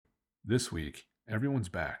This week, everyone's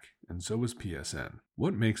back, and so is PSN.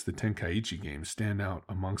 What makes the Tenkaichi games stand out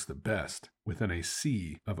amongst the best within a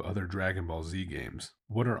sea of other Dragon Ball Z games?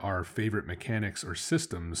 What are our favorite mechanics or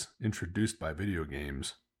systems introduced by video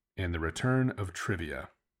games? And the return of trivia.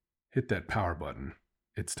 Hit that power button.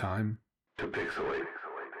 It's time to pixelate.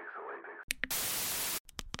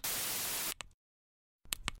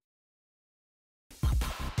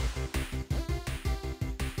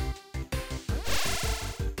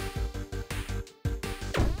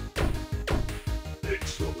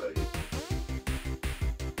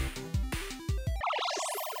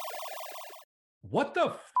 What the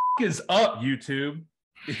f*** is up, YouTube?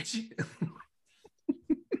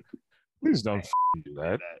 Please don't do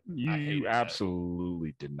that. You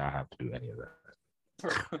absolutely did not have to do any of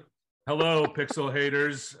that. Hello, pixel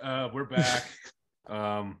haters. We're back.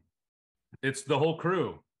 It's the whole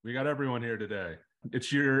crew. We got everyone here today.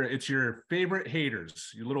 It's your favorite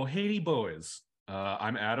haters, you little hatey boys.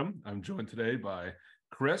 I'm Adam. I'm joined today by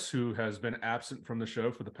Chris, who has been absent from the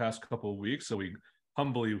show for the past couple of weeks, so we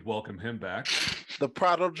humbly welcome him back. The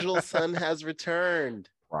prodigal son has returned.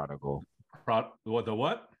 Prodigal. The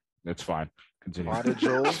what? It's fine. Continue.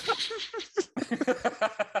 Prodigal.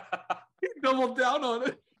 He doubled down on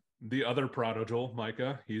it. The other prodigal,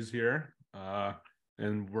 Micah, he's here.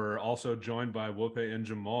 And we're also joined by Wope and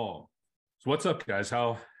Jamal. So what's up, guys?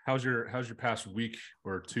 How's your past week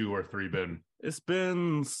or two or three been? It's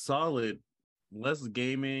been solid. Less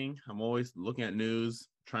gaming. I'm always looking at news,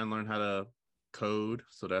 trying to learn how to code,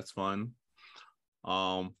 so that's fun.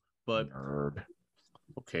 But Nerd.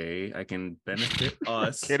 okay, I can benefit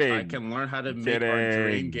us. Kidding. I can learn how to make our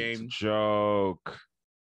dream game. Joke.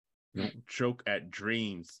 Don't joke at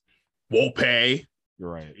dreams. Wope. You're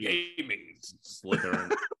right. Gaming.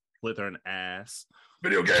 Slithering ass.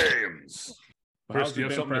 Video games. But how's do you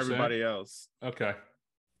it have been for something to say? everybody else? Okay.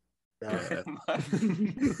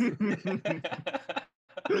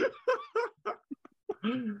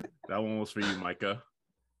 That one was for you, Micah.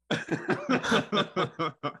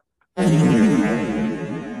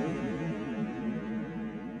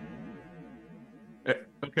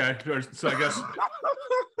 Okay, so I guess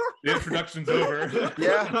the introduction's over.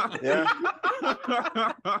 Yeah.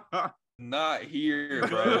 Not here,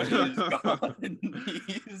 bro. He's gone.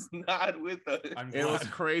 He's not with us. It was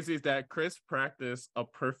crazy that Chris practiced a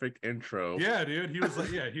perfect intro. Yeah, dude. He was like,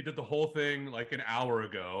 he did the whole thing like an hour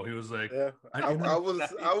ago. He was like, Yeah. I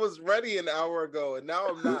was ready an hour ago, and now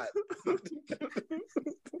I'm not.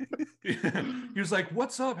 He was like,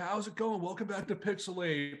 "What's up? How's it going? Welcome back to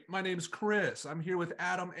Pixelate. My name's Chris. I'm here with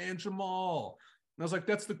Adam and Jamal." And I was like,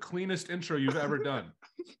 "That's the cleanest intro you've ever done."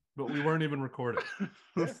 But we weren't even recording.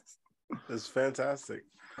 It's fantastic.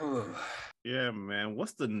 Yeah, man.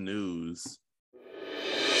 What's the news?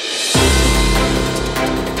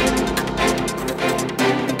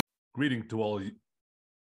 Greeting to all you.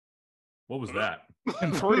 What was that?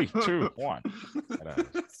 In 3, 2, 1.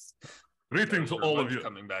 Greeting to all of you.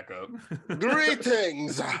 Coming back up.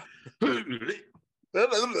 Greetings.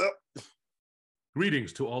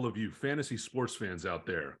 Greetings to all of you fantasy sports fans out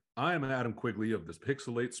there. I am Adam Quigley of the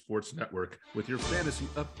Pixelate Sports Network with your fantasy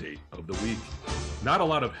update of the week. Not a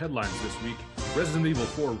lot of headlines this week. Resident Evil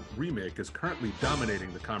 4 Remake is currently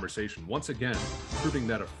dominating the conversation once again, proving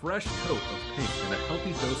that a fresh coat of paint and a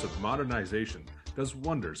healthy dose of modernization does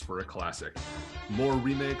wonders for a classic. More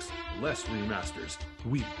remakes, less remasters.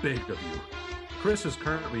 We begged of you. Chris is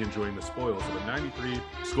currently enjoying the spoils of a 93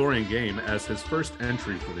 scoring game as his first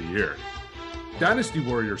entry for the year. Dynasty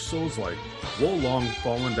Warrior Souls-like Wolong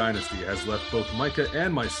Fallen Dynasty has left both Micah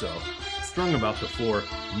and myself strung about the floor,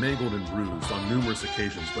 mangled and bruised on numerous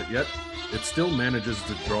occasions, but yet it still manages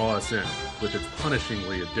to draw us in with its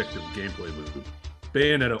punishingly addictive gameplay loop.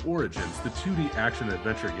 Bayonetta Origins, the 2D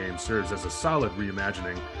action-adventure game, serves as a solid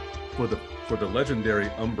reimagining for the legendary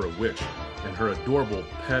Umbra Witch and her adorable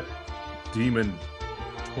pet demon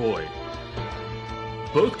toy.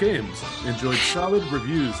 Both games enjoyed solid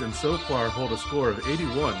reviews and so far hold a score of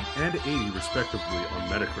 81 and 80 respectively on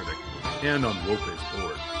Metacritic and on Wope's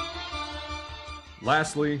board.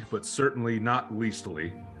 Lastly, but certainly not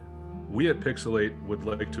leastly, we at Pixelate would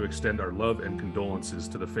like to extend our love and condolences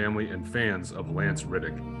to the family and fans of Lance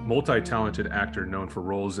Reddick, multi-talented actor known for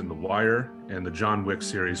roles in The Wire and the John Wick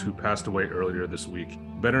series, who passed away earlier this week.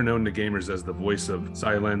 Better known to gamers as the voice of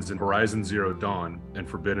Sylens in Horizon Zero Dawn and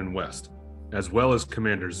Forbidden West, as well as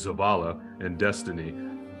Commanders Zavala and Destiny.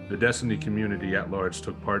 The Destiny community at large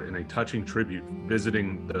took part in a touching tribute,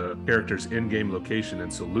 visiting the character's in-game location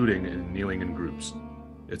and saluting and kneeling in groups.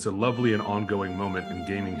 It's a lovely and ongoing moment in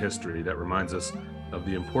gaming history that reminds us of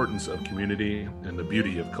the importance of community and the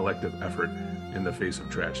beauty of collective effort in the face of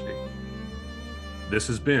tragedy. This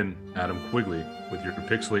has been Adam Quigley with your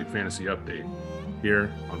Pixelate Fantasy Update here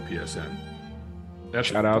on PSN.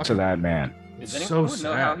 Shout out to that man. Does It's anyone so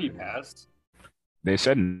know how sad. he passed? They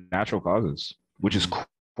said natural causes, which is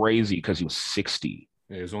crazy because he was 60.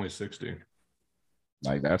 Yeah, he was only 60.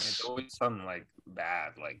 Like It's that's always something like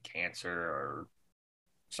bad, like cancer or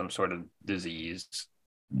some sort of disease.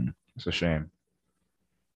 it's a shame.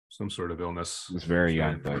 Some sort of illness. It's very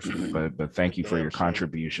It's young, but thank you for Damn your shame.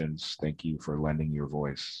 contributions. Thank you for lending your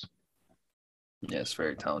voice. Yes,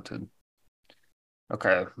 very talented.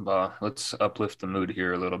 Okay, well, let's uplift the mood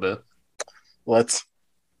here a little bit. Let's.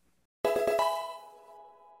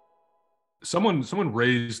 Someone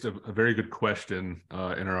raised a very good question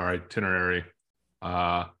in our itinerary.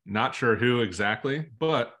 Not sure who exactly,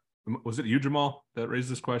 but was it you, Jamal, that raised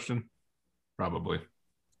this question? Probably.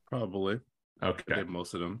 Probably. I Okay. did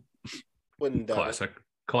most of them. Wouldn't doubt it.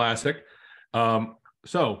 Classic.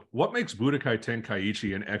 So what makes Budokai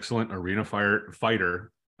Tenkaichi an excellent arena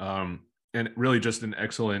fighter, and really just an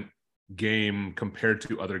excellent game compared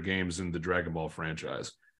to other games in the Dragon Ball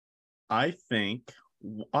franchise? I think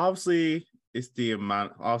obviously it's the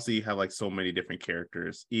amount. Obviously, you have like so many different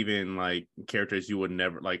characters, even like characters you would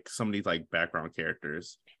never like. Some of these like background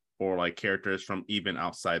characters or like characters from even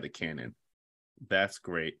outside the canon. That's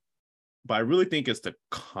great, but I really think it's the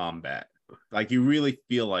combat. Like you really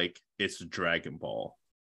feel like it's Dragon Ball.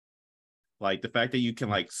 Like the fact that you can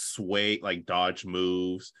like sway, like dodge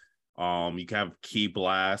moves. You can have key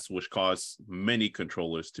blasts, which cause many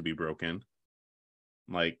controllers to be broken.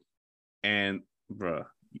 Like, and bruh,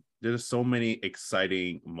 there's so many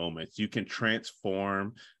exciting moments. You can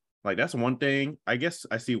transform. Like that's one thing. I guess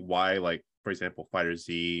I see why, like, for example, Fighter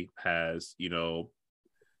Z has,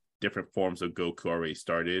 different forms of Goku already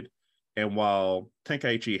started. And while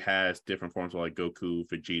Tenkaichi has different forms of like Goku,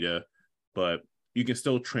 Vegeta, but you can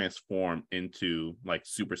still transform into like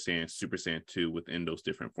Super Saiyan 2 within those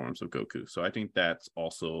different forms of Goku. So I think that's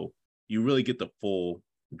also, you really get the full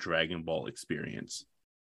Dragon Ball experience.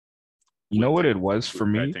 You know what it was for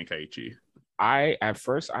me? Tenkaichi. At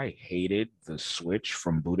first I hated the switch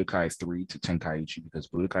from Budokai 3 to Tenkaichi because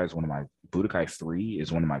Budokai 3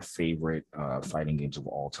 is one of my favorite fighting games of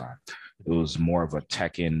all time. It was more of a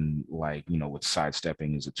Tekken, like, with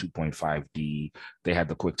sidestepping is a 2.5D. They had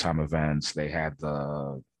the quick time events, they had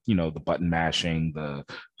the button mashing, the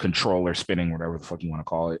controller spinning, whatever the fuck you want to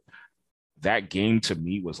call it. That game to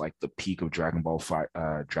me was like the peak of Dragon Ball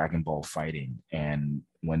fighting. And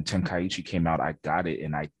when Tenkaichi came out, I got it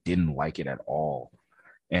and I didn't like it at all.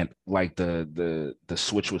 And like the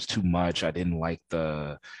switch was too much. I didn't like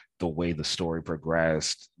the way the story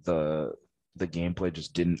progressed. The gameplay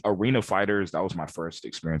just didn't. Arena Fighters, that was my first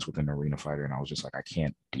experience with an Arena Fighter, and I was just like, I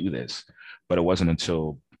can't do this. But it wasn't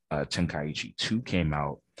until Tenkaichi 2 came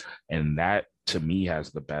out, and that to me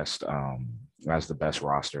has the best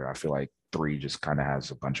roster. I feel like 3 just kind of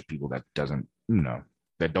has a bunch of people that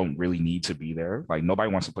that don't really need to be there. Like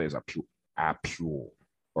nobody wants to play as Apul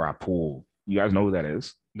or Apul. You guys know who that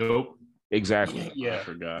is? Nope. Exactly. Yeah. I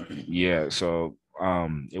forgot. Yeah. So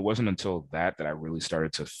it wasn't until that I really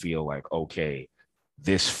started to feel like, okay,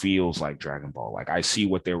 this feels like Dragon Ball. Like I see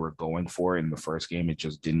what they were going for in the first game. It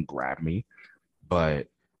just didn't grab me. But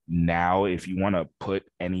now, if you want to put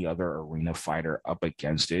any other arena fighter up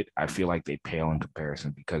against it, I feel like they pale in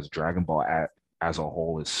comparison because Dragon Ball as a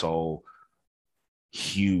whole is so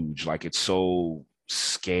huge. Like it's so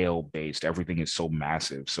scale based. Everything is so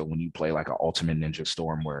massive. So when you play like an Ultimate Ninja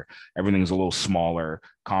Storm where everything's a little smaller,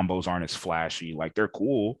 combos aren't as flashy, like they're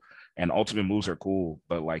cool and ultimate moves are cool,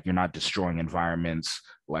 but like you're not destroying environments,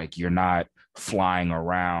 like you're not flying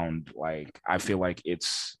around. Like I feel like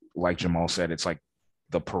it's like Jamal said, it's like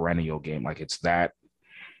the perennial game. Like it's the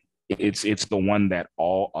one that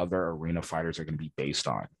all other arena fighters are going to be based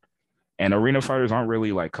on. And arena fighters aren't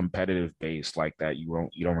really like competitive based like that. You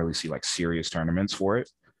don't really see like serious tournaments for it.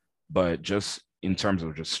 But just in terms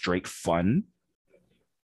of just straight fun,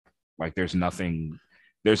 like there's nothing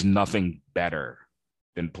better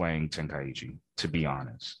than playing Tenkaichi, to be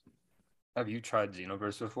honest. Have you tried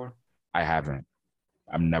Xenoverse before? I haven't.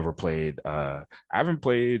 I've never played I haven't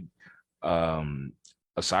played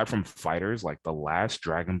aside from fighters, like the last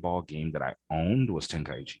Dragon Ball game that I owned was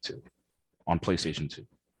Tenkaichi 2 on PlayStation 2.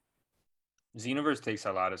 Xenoverse takes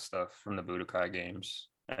a lot of stuff from the Budokai games,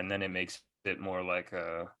 and then it makes it more like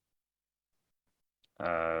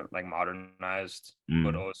like modernized,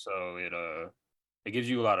 but also it gives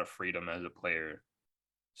you a lot of freedom as a player.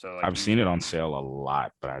 So like I've seen it on sale a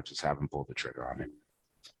lot, but I just haven't pulled the trigger on it.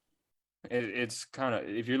 It's kind of,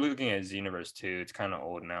 if you're looking at Xenoverse 2, it's kind of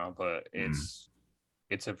old now, but it's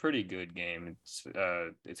it's a pretty good game.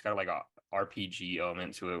 It's got like a RPG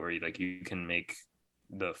element to it where you can make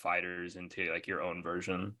the fighters into like your own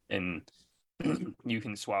version, and you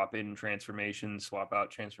can swap in transformations, swap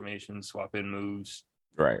out transformations, swap in moves,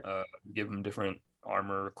 Right. give them different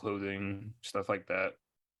armor, clothing, stuff like that.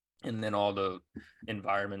 And then all the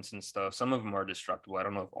environments and stuff. Some of them are destructible. I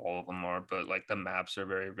don't know if all of them are, but like the maps are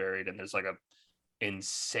very varied, and there's like a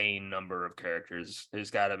insane number of characters.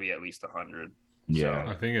 There's got to be at least 100. Yeah,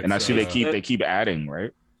 I think it's, and I see they keep adding,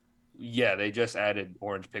 right? Yeah, they just added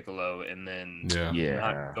Orange Piccolo, and then not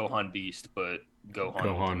Gohan Beast, but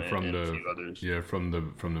Gohan from and the a few others. from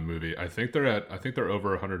the movie. I think they're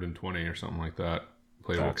over 120 or something like that.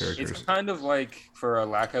 Playable characters. It's kind of like, for a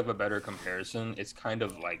lack of a better comparison, it's kind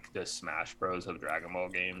of like the Smash Bros of Dragon Ball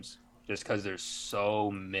games, just because there's so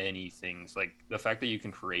many things. Like the fact that you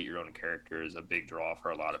can create your own character is a big draw for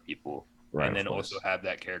a lot of people, right, and then also have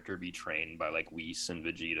that character be trained by like Whis and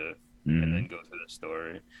Vegeta, and then go through the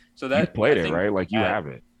story. So that you played it, right? Like you have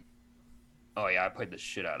it. Oh yeah, I played the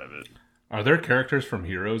shit out of it. Are there characters from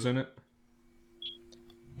Heroes in it?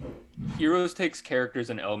 Heroes takes characters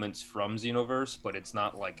and elements from Xenoverse, but it's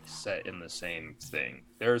not like set in the same thing.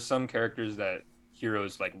 There are some characters that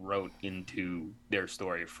Heroes like wrote into their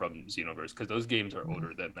story from Xenoverse, because those games are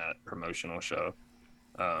older than that promotional show,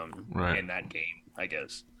 in that game, I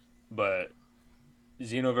guess. But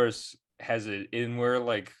Xenoverse has it in where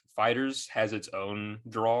like Fighters has its own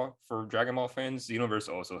draw for Dragon Ball fans. Xenoverse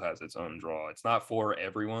also has its own draw. It's not for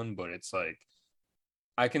everyone, but it's like,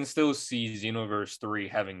 I can still see Xenoverse 3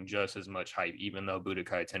 having just as much hype, even though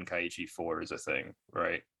Budokai Tenkaichi 4 is a thing,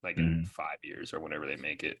 right? Like in 5 years or whenever they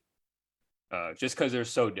make it. Just because they're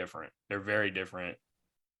so different. They're very different.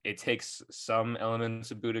 It takes some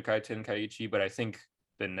elements of Budokai Tenkaichi, but I think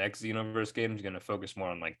the next Xenoverse game is going to focus more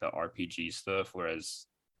on like the RPG stuff, whereas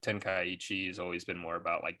Tenkaichi has always been more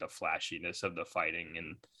about like the flashiness of the fighting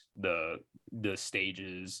and the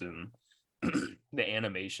stages and the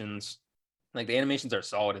animations. Like the animations are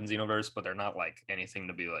solid in Xenoverse, but they're not like anything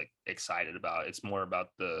to be like excited about. It's more about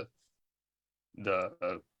the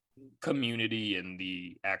community and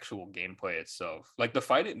the actual gameplay itself. Like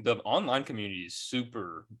the online community is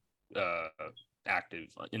super active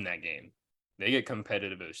in that game. They get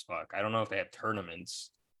competitive as fuck. I don't know if they have tournaments,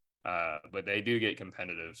 but they do get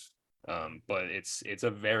competitive. But it's a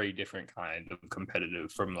very different kind of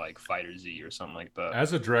competitive from like Fighter Z or something like that.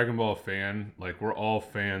 As a Dragon Ball fan, like we're all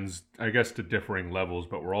fans, I guess to differing levels,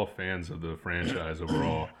 but we're all fans of the franchise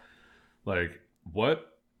overall. Like what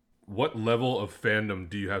level of fandom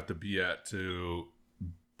do you have to be at to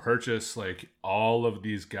purchase like all of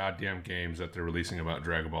these goddamn games that they're releasing about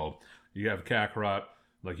Dragon Ball? You have Kakarot.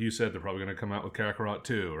 Like you said, they're probably going to come out with Kakarot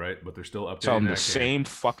 2, right? But they're still updating telling that the same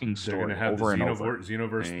fucking story. They're going to have over the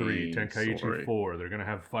Xenoverse 3, Tenkaichi 4. They're going to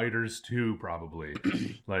have Fighters 2, probably.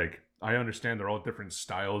 Like, I understand they're all different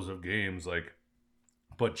styles of games, like,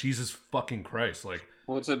 but Jesus fucking Christ, like.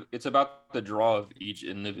 Well, it's about the draw of each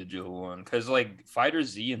individual one, because like Fighter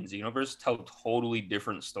Z and Xenoverse tell totally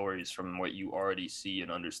different stories from what you already see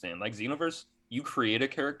and understand. Like Xenoverse, you create a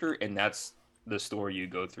character, and that's the story you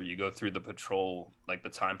go through. You go through the patrol, like the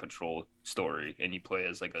time patrol story, and you play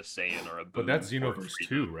as like a Saiyan or a Buu. But that's Xenoverse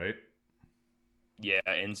 2, right? Yeah,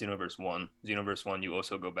 in Xenoverse 1. Xenoverse 1, you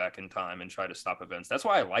also go back in time and try to stop events. That's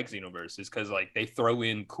why I like Xenoverse, is because like they throw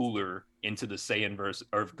in Cooler into the Saiyan versus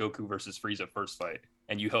or Goku versus Frieza first fight,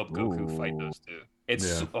 and you help Goku fight those two.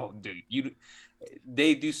 It's oh dude,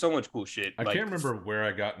 they do so much cool shit. I can't remember where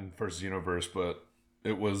I got in first Xenoverse, but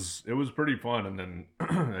it was pretty fun, and then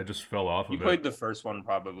I just fell off of it. You played the first one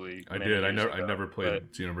probably. I did. I never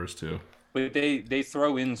played Xenoverse 2. But they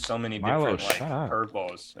throw in so many different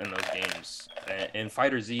curveballs in those games. And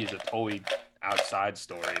Fighter Z is a totally outside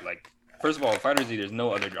story. Like, first of all, Fighter Z, there's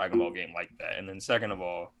no other Dragon Ball game like that. And then second of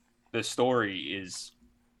all, the story is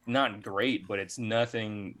not great, but it's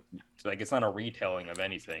nothing, like it's not a retelling of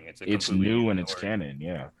anything. It's new and it's canon,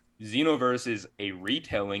 yeah. Xenoverse is a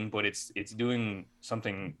retelling, but it's doing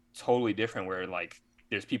something totally different where like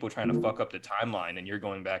there's people trying to fuck up the timeline and you're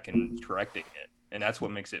going back and correcting it. And that's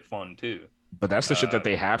what makes it fun too. But that's the shit that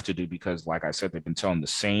they have to do, because like I said, they've been telling the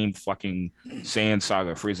same fucking Saiyan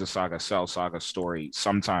saga, Frieza saga, Cell saga story,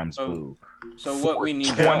 sometimes Buu. So what we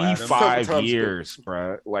need 25 years,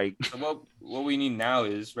 bro. Like so what we need now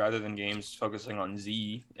is, rather than games focusing on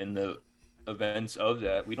Z and the events of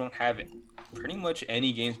that, we don't have pretty much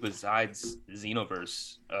any games besides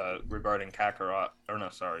Xenoverse regarding Kakarot,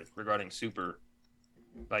 regarding Super.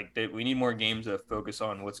 Like we need more games that focus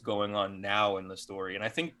on what's going on now in the story, and I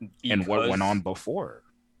think and what went on before.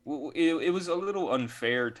 Well, it was a little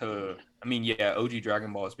unfair to. I mean, yeah, OG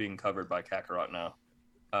Dragon Ball is being covered by Kakarot now,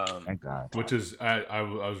 Thank God. Which is I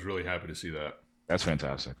was really happy to see that. That's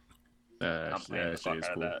fantastic. I'm playing the fuck is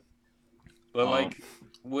out cool. of that. But like,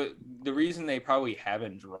 what the reason they probably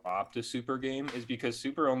haven't dropped a Super game is because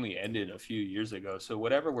Super only ended a few years ago. So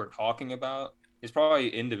whatever we're talking about is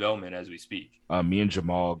probably in development as we speak. Me and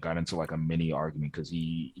Jamal got into like a mini argument because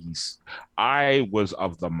I was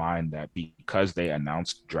of the mind that because they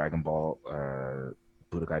announced Dragon Ball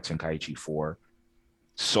Budokai Tenkaichi 4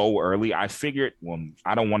 so early, I figured, well,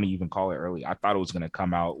 I don't want to even call it early. I thought it was going to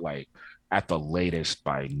come out like at the latest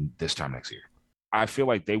by this time next year. I feel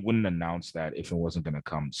like they wouldn't announce that if it wasn't going to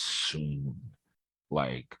come soon,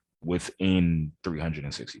 like within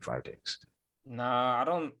 365 days. Nah, I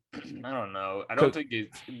don't know. I don't think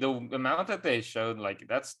it's the amount that they showed, like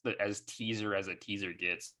that's as teaser as a teaser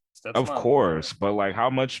gets. That's Of not course, but like how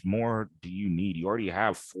much more do you need? You already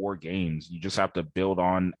have 4 games. You just have to build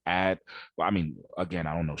on well, I mean, again,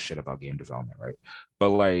 I don't know shit about game development, right? But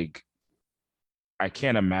like I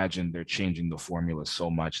can't imagine they're changing the formula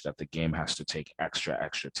so much that the game has to take extra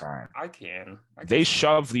time. I can They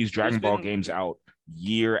shove these Dragon Ball been games out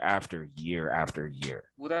year after year after year.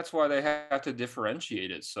 Well, that's why they have to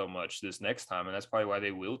differentiate it so much this next time, and that's probably why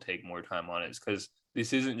they will take more time on it. Is because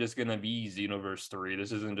this isn't just gonna be Xenoverse 3.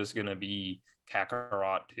 This isn't just gonna be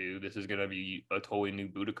Kakarot 2. This is gonna be a totally new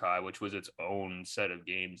Budokai, which was its own set of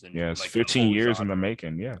games. And yeah, it's like 15 years genre. in the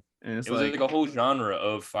making. Yeah, and it's it was like a whole genre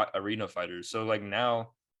of arena fighters. So like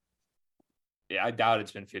now, yeah, I doubt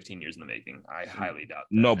it's been 15 years in the making. I highly doubt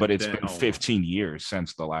that. No, but it's been 15 years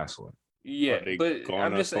since the last one. Yeah, but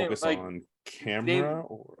I'm just saying, like, on camera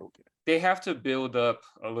they have to build up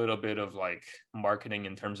a little bit of like marketing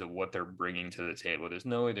in terms of what they're bringing to the table. There's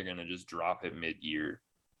no way they're gonna just drop it mid-year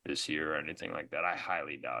this year or anything like that. I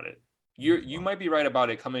highly doubt it. You might be right about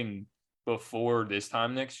it coming before this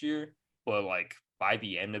time next year, but like by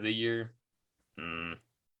the end of the year,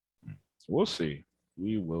 we'll see.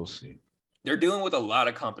 We will see. They're dealing with a lot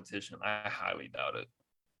of competition. I highly doubt it.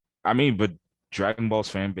 I mean, but Dragon Ball's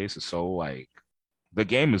fan base is so like the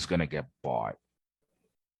game is gonna get bought.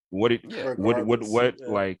 Like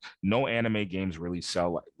no anime games really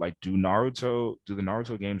sell like do the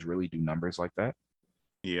Naruto games really do numbers like that?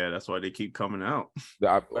 Yeah, that's why they keep coming out.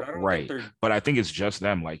 Right. But I think it's just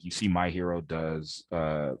them. Like you see My Hero does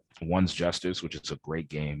One's Justice, which is a great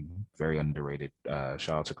game, very underrated. Shout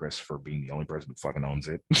out to Chris for being the only person who fucking owns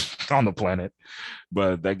it on the planet.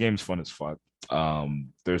 But that game's fun as fuck.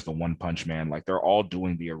 There's the One Punch Man. Like they're all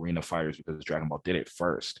doing the arena fighters because Dragon Ball did it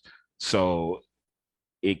first. So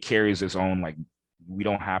it carries its own, like we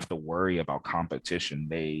don't have to worry about competition.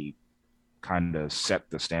 They kind of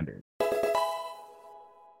set the standard.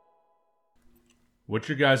 What's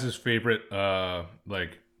your guys' favorite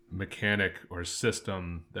like mechanic or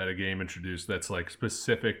system that a game introduced that's like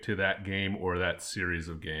specific to that game or that series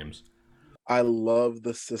of games? I love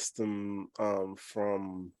the system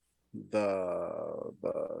from the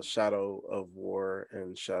Shadow of War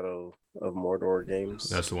and Shadow of Mordor games.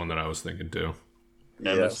 That's the one that I was thinking too.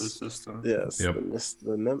 Nemesis system. Yes. Yep.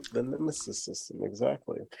 The Nemesis system,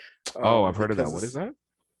 exactly. I've heard of that. What is that?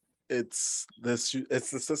 It's the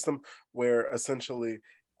system where essentially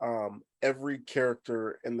every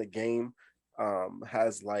character in the game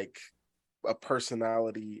has like a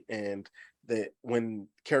personality, and that when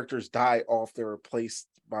characters die off, they're replaced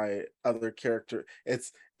by other character.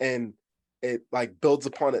 It like builds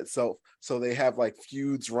upon itself, so they have like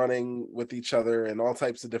feuds running with each other and all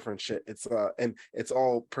types of different shit. It's and it's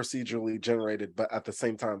all procedurally generated, but at the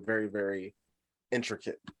same time very, very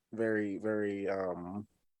intricate, very, very am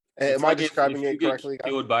I describing it correctly? If you get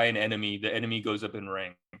killed by an enemy, the enemy goes up in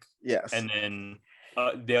rank. Yes. And then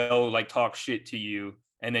they'll like talk shit to you,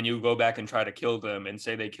 and then you go back and try to kill them and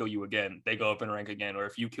say they kill you again. They go up in rank again. Or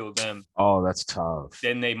if you kill them, that's tough.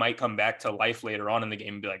 Then they might come back to life later on in the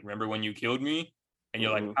game and be like, remember when you killed me? And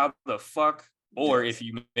you're like, how the fuck? Or if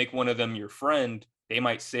you make one of them your friend, they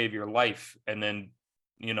might save your life, and then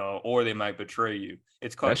or they might betray you.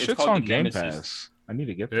 It's called on Game Pass. I need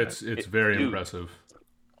to get that. It's very impressive.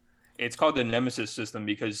 It's called the Nemesis system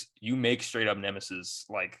because you make straight up Nemesis,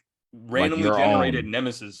 like randomly generated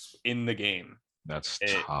Nemesis in the game. That's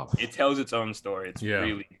tough. It tells its own story. It's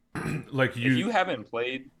really like if you haven't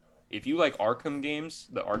played, if you like Arkham games,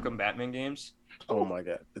 the Arkham Batman games. Oh my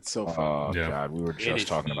god, it's so fun. Oh god, we were just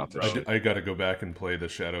talking about this. I got to go back and play the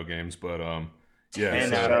Shadow games, but yeah,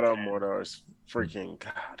 and Shadow of Mordor is freaking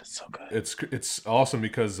god, it's so good. It's awesome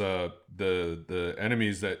because the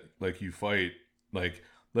enemies that like you fight, like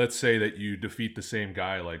let's say that you defeat the same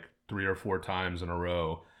guy like 3 or 4 times in a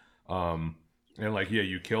row, and like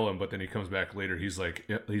you kill him, but then he comes back later. He's like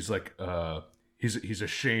he's a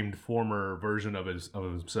shamed former version of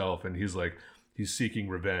himself, and he's seeking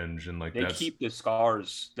revenge, and like They keep the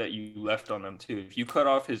scars that you left on him too. If you cut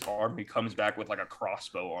off his arm, he comes back with like a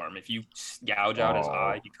crossbow arm. If you gouge out his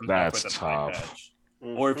eye, he comes back with that's an eye tough. patch.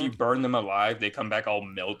 Or if you burn them alive, they come back all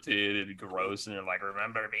melted and gross, and they're like,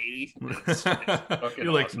 "Remember me?" It's fucking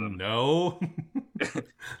You're like, awesome. no.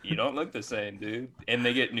 You don't look the same, dude. And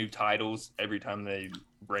they get new titles every time they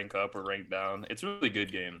rank up or rank down. It's a really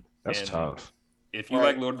good game. That's And tough. if you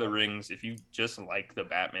Right. like Lord of the Rings, if you just like the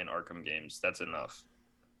Batman Arkham games, that's enough.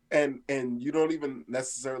 And you don't even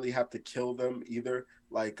necessarily have to kill them either.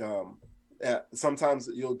 Like sometimes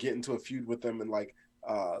you'll get into a feud with them and like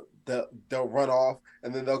they'll run off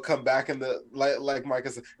and then they'll come back and the like Micah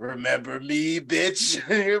said, remember me, bitch.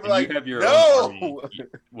 And you're And like, you have your no. own army.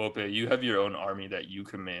 Wope, you have your own army that you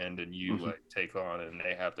command and you Mhm. like take on, and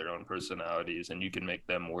they have their own personalities, and you can make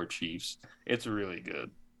them more chiefs. It's really good,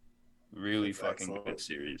 really It's fucking excellent. good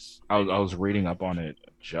series. I was reading up on it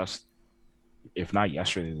just, if not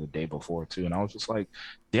yesterday, the day before too, and I was just like,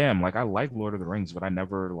 damn, like I like Lord of the Rings, but I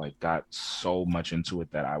never like got so much into it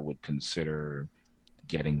that I would consider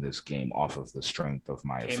getting this game off of the strength of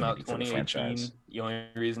my Came out affinity for the 2018. franchise. The only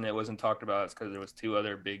reason it wasn't talked about is because there was 2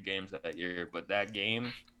 other big games that year, but that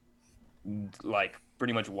game like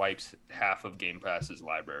pretty much wipes half of Game Pass's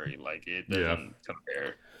library. Like it doesn't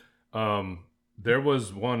compare. There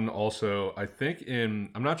was one also, I think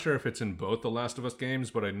I'm not sure if it's in both the Last of Us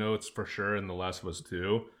games, but I know it's for sure in the Last of Us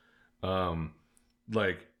 2.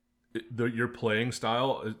 Like your playing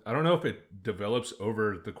style, I don't know if it develops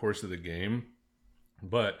over the course of the game,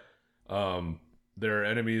 but there are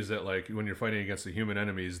enemies that like when you're fighting against the human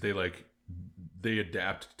enemies, they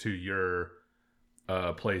adapt to your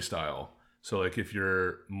play style. So like if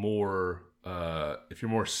you're more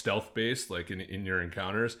stealth based, like in your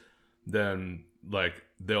encounters, then like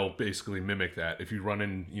they'll basically mimic that. If you run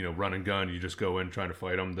and gun, you just go in trying to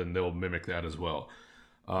fight them, then they'll mimic that as well.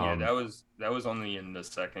 Yeah, that was only in the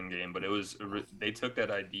second game, but they took that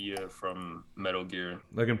idea from Metal Gear.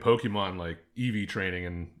 Like in Pokemon, like EV training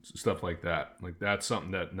and stuff like that. Like that's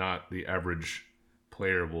something that not the average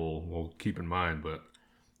player will keep in mind, but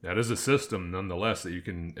that is a system nonetheless that you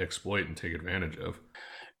can exploit and take advantage of.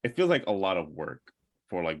 It feels like a lot of work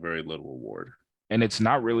for like very little reward. And it's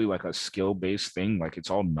not really like a skill-based thing, like it's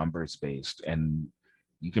all numbers based, and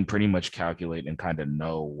you can pretty much calculate and kind of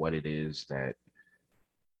know what it is that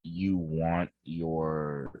you want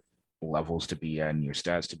your levels to be at and your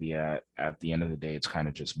stats to be at the end of the day. It's kind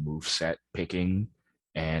of just move set picking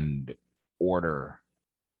and order,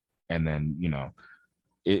 and then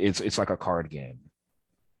it's like a card game.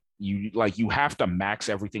 You have to max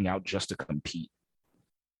everything out just to compete.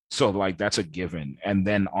 So like that's a given. And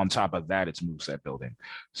then on top of that, it's moveset building.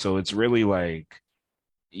 So it's really like,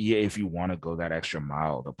 yeah, if you want to go that extra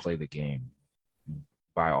mile to play the game,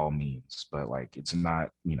 by all means. But like it's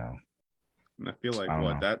not, And I feel like I don't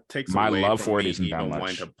know. that takes My away love from for it me isn't that even much.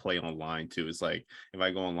 wanting to play online too. It's like if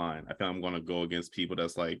I go online, I feel I'm gonna go against people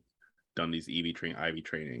that's like done these IV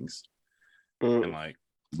trainings and like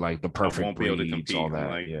the I perfect won't be able to breeds, compete. all I'm that.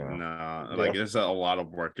 like, Yeah. nah, like it's a lot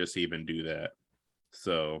of work just to even do that.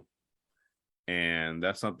 So, and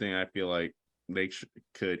that's something I feel like they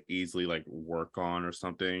could easily like work on or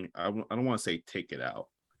something. I don't want to say take it out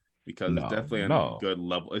because it's definitely a good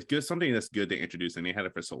level. It's good, something that's good to introduce, and they had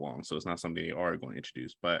it for so long, so it's not something they are going to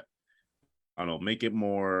introduce. But I don't know, make it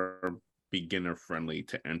more beginner friendly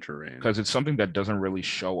to enter in, Because it's something that doesn't really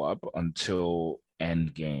show up until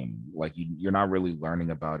end game. Like you're not really learning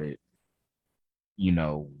about it,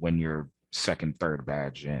 when you're second, third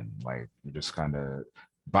badge in. Like you're just kind of,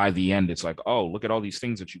 by the end, it's like, oh, look at all these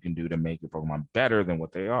things that you can do to make your Pokemon better than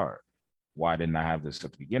what they are. Why didn't I have this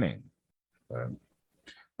at the beginning? But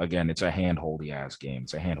again, it's a hand-holdy ass game.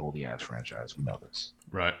 It's a hand-holdy ass franchise. We know this.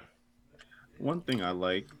 Right. One thing I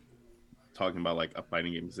like talking about like a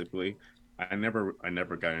fighting game specifically, I never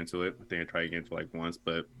got into it. I think I tried again for like once,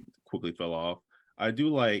 but quickly fell off. I do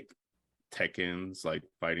like Tekken's like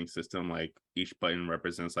fighting system, like each button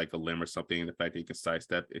represents like a limb or something, and the fact that you can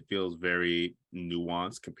sidestep, it feels very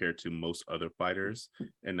nuanced compared to most other fighters,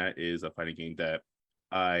 and that is a fighting game that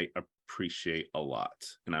I appreciate a lot.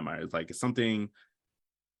 And I admire it's like it's something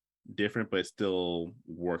different, but it still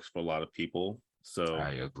works for a lot of people. So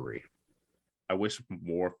I agree. I wish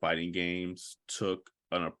more fighting games took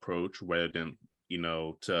an approach rather than,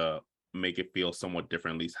 to make it feel somewhat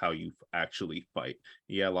different, at least how you actually fight.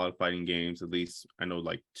 Yeah, a lot of fighting games, at least I know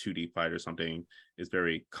like 2D Fight or something, is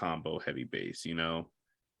very combo heavy base,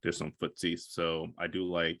 There's some footsies. So I do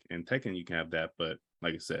like, in Tekken you can have that, but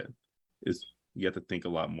like I said, you have to think a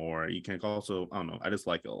lot more. You can also, I don't know, I just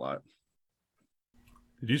like it a lot.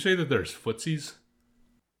 Did you say that there's footsies?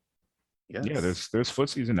 Yes. Yeah, there's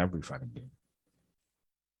footsies in every fighting game.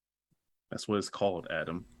 That's what it's called,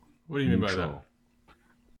 Adam. What do you mean by that? Neutral.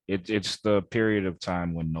 It's the period of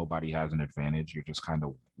time when nobody has an advantage. You're just kind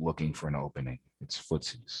of looking for an opening. It's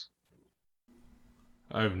footsies.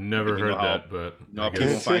 I've never You know heard how- that, but No, I people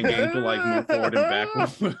guess. find games to like move forward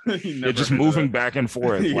and backward. They're just moving back and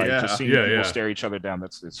forth, like Yeah. just seeing Yeah, people yeah. stare each other down.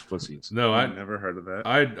 It's footsies. No, I've never heard of that.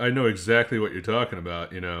 I know exactly what you're talking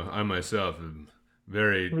about. You know, I myself am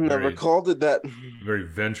very, Never very, called it that. very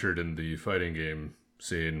ventured in the fighting game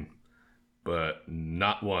scene, but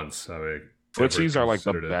not once have I. Footsies ever are like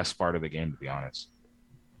the considered it. best part of the game, to be honest.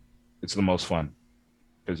 It's the most fun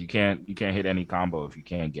because you can't hit any combo if you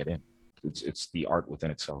can't get in. It's the art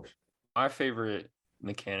within itself. My favorite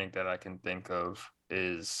mechanic that I can think of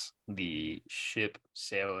is the ship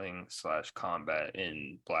sailing / combat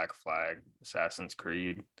in Black Flag Assassin's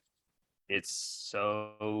Creed. It's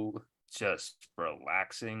so just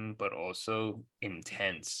relaxing, but also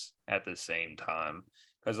intense at the same time.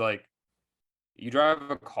 Because, like, you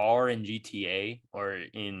drive a car in GTA or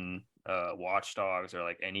in Watch Dogs or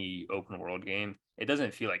like any open world game, it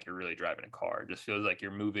doesn't feel like you're really driving a car. It just feels like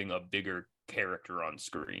you're moving a bigger character on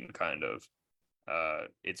screen, kind of.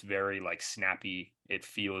 It's very like snappy. It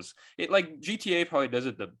feels like GTA probably does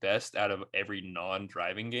it the best out of every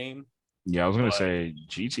non-driving game. Yeah, I was gonna But- say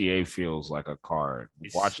GTA feels like a car.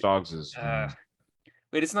 It's- Watch Dogs is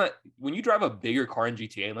But it's not, when you drive a bigger car in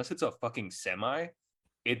GTA, unless it's a fucking semi,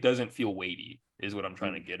 it doesn't feel weighty, is what I'm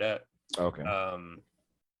trying to get at. okay.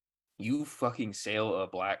 You fucking sail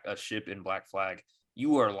a ship in Black Flag,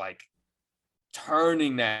 you are like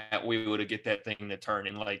turning that wheel to get that thing to turn,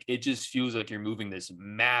 and like it just feels like you're moving this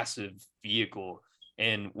massive vehicle.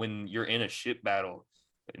 And when you're in a ship battle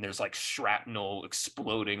and there's like shrapnel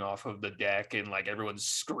exploding off of the deck and like everyone's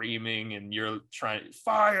screaming and you're trying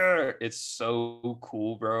fire, it's so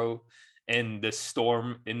cool, bro. And the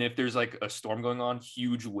storm, and if there's like a storm going on,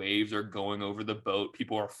 huge waves are going over the boat,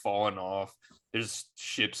 people are falling off, there's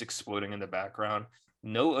ships exploding in the background.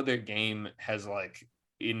 No other game has like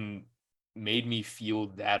made me feel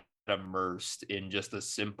that immersed in just a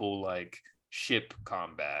simple like ship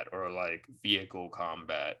combat or like vehicle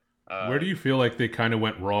combat. Where do you feel like they kind of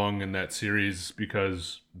went wrong in that series?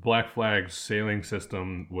 Because Black Flag's sailing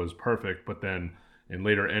system was perfect, but then in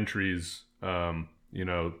later entries,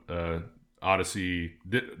 Odyssey,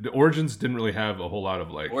 the Origins didn't really have a whole lot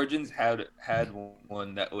of like. Origins had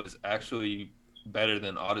one that was actually better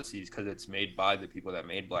than Odyssey's because it's made by the people that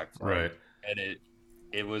made Black Flag, Right. and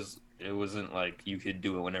it wasn't like you could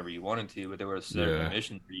do it whenever you wanted to, but there were certain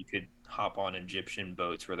missions where you could hop on Egyptian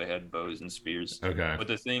boats where they had bows and spears. Okay. But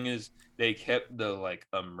the thing is, they kept the like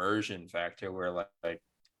immersion factor where like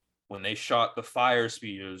when they shot the fire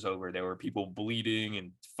speeders over, there were people bleeding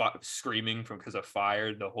and screaming because of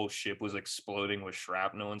fire. The whole ship was exploding with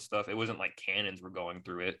shrapnel and stuff. It wasn't like cannons were going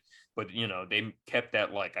through it, but they kept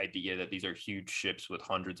that like idea that these are huge ships with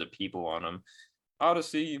hundreds of people on them.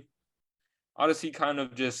 Odyssey kind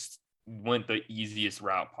of just went the easiest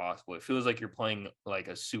route possible. It feels like you're playing like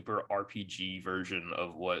a super RPG version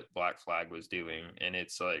of what Black Flag was doing, and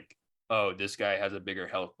it's like, oh, this guy has a bigger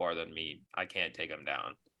health bar than me, I can't take him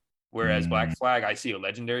down. Whereas Black Flag, I see a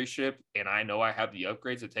legendary ship and I know I have the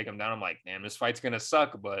upgrades to take him down. I'm like, man, this fight's gonna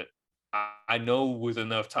suck, but I know with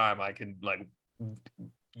enough time I can like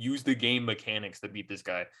use the game mechanics to beat this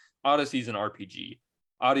guy. Odyssey's an RPG.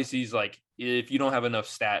 Odyssey's like, if you don't have enough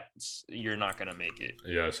stats, you're not gonna make it.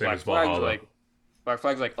 Yeah, same Black as Valhalla. Black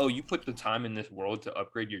Flag's like, oh, you put the time in this world to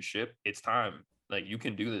upgrade your ship. It's time. Like, you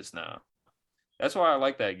can do this now. That's why I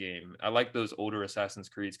like that game. I like those older Assassin's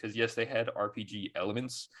Creeds because yes, they had RPG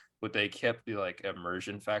elements, but they kept the like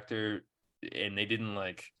immersion factor, and they didn't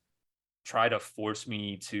like try to force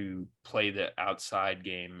me to play the outside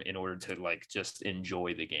game in order to like just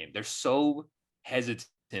enjoy the game. They're so hesitant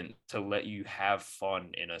to let you have fun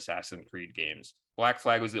in Assassin's Creed games. Black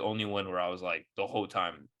Flag was the only one where I was like the whole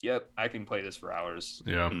time, yep, I can play this for hours.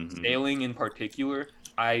 Yeah. Sailing in particular,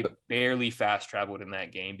 I barely fast traveled in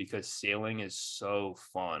that game because sailing is so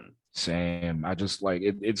fun. Same. I just like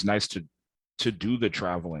it's nice to do the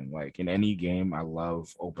traveling. Like in any game, I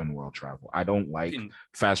love open world travel. I don't like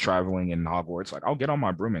fast traveling in Hogwarts. Like I'll get on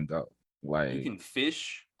my broom and go. Like you can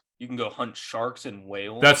fish, you can go hunt sharks and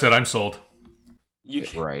whales. That's it. I'm sold. You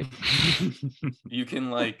can, right. You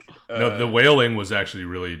can like No, the whaling was actually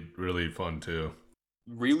really, really fun too.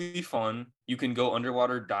 Really fun. You can go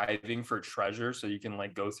underwater diving for treasure, so you can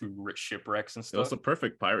like go through shipwrecks and It was stuff. a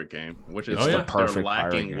perfect pirate game, which is Oh, yeah. what Perfect they're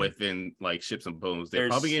pirate lacking game. within like ships and bones. They're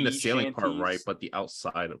There's probably getting the sea sailing part shanties. right, but the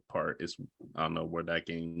outside of part is I don't know where that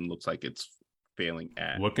game looks like it's failing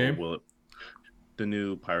at? What game? Will it, the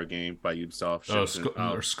new Pyro game by Ubisoft.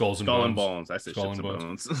 Oh, or Skulls and Skull Bones. and Bones. I said Skull Ships and and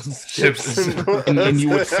Bones. Chips. And you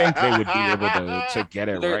would think they would be able to get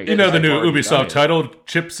it right. You know the They've new already done Ubisoft it. title,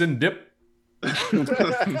 Chips and Dip.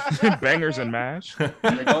 Bangers and mash.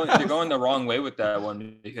 They're going the wrong way with that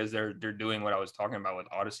one because they're doing what I was talking about with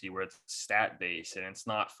Odyssey, where it's stat based and it's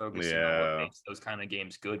not focusing on what makes those kind of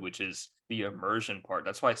games good, which is the immersion part.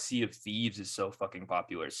 That's why Sea of Thieves is so fucking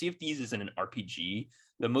popular. Sea of Thieves isn't an RPG.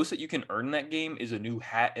 The most that you can earn in that game is a new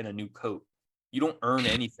hat and a new coat. You don't earn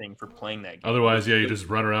anything for playing that game. Otherwise, yeah, you just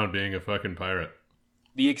run around being a fucking pirate.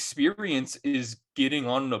 The experience is getting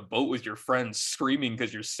on a boat with your friends screaming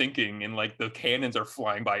because you're sinking and like the cannons are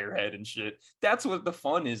flying by your head and shit. That's what the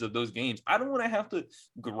fun is of those games. I don't want to have to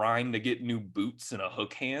grind to get new boots and a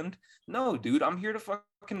hook hand. No, dude, I'm here to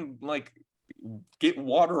fucking like get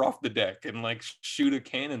water off the deck and like shoot a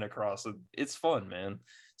cannon across. It's fun, man.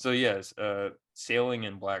 So yes, sailing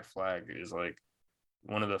in Black Flag is like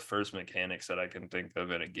one of the first mechanics that I can think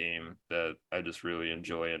of in a game that I just really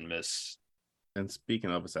enjoy and miss. And speaking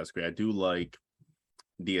of Assassin's Creed, I do like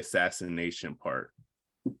the assassination part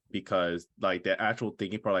because like the actual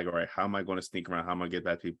thinking part, like, all right, how am I going to sneak around? How am I going to get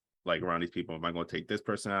that people like around these people? Am I going to take this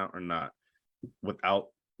person out or not? Without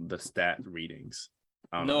the stat readings.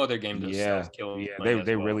 No other game does stealth kill. Yeah,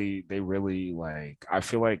 they really like. I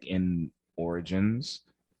feel like in Origins,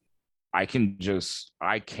 I can just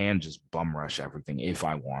bum rush everything if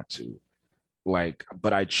I want to. Like,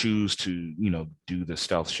 but I choose to, do the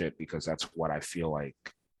stealth shit because that's what I feel like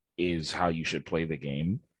is how you should play the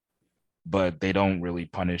game. But they don't really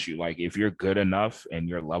punish you. Like, if you're good enough and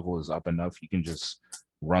your level is up enough, you can just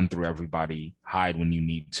run through everybody, hide when you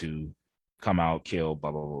need to, come out, kill,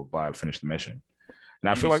 blah, blah, blah, blah, finish the mission.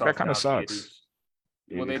 And I feel like that kind of sucks.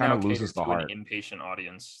 Well, they kind now of loses the heart. An impatient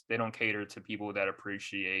audience. They don't cater to people that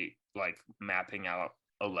appreciate like mapping out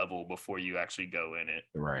a level before you actually go in it,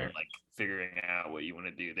 right? And like figuring out what you want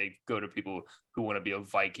to do. They go to people who want to be a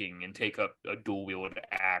Viking and take up a dual-wielded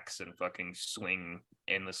axe and fucking swing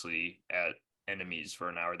endlessly at enemies for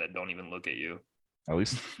an hour that don't even look at you. At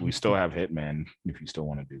least we still have Hitman if you still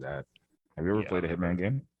want to do that. Have you ever played a Hitman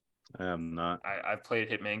game? I have not. I've played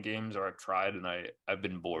Hitman games, or I've tried, and I've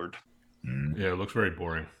been bored. Yeah, it looks very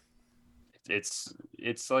boring. It's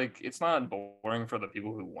like it's not boring for the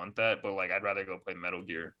people who want that, but like I'd rather go play Metal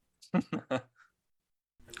Gear.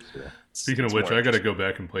 Speaking of which, I got to go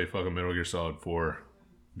back and play fucking Metal Gear Solid 4.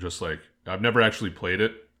 Just like I've never actually played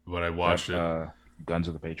it, but I watched it. Guns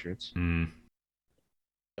of the Patriots. Don't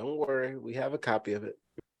worry, we have a copy of it.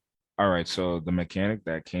 All right, so the mechanic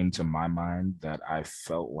that came to my mind that I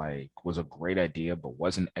felt like was a great idea but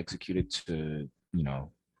wasn't executed to,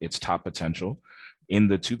 its top potential in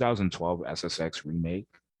the 2012 SSX remake,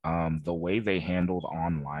 the way they handled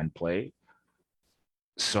online play.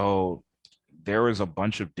 So there is a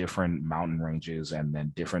bunch of different mountain ranges and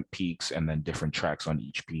then different peaks and then different tracks on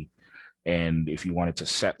each peak. And if you wanted to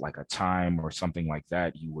set like a time or something like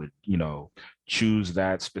that, you would, choose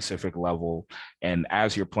that specific level. And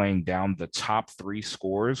as you're playing down, the top 3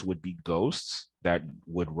 scores would be ghosts that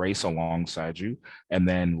would race alongside you. And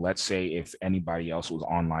then let's say if anybody else was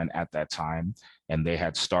online at that time and they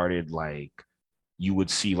had started, like, you would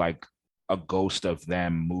see like a ghost of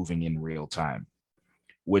them moving in real time,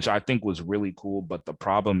 which I think was really cool. But the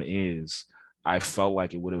problem is I felt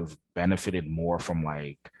like it would have benefited more from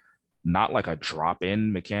like, not like a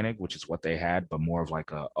drop-in mechanic, which is what they had, but more of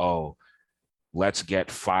like let's get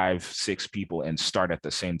 5-6 people and start at the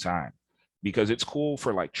same time. Because it's cool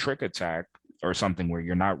for like trick attack or something where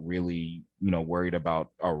you're not really, worried about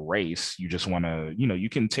a race. You just want to, you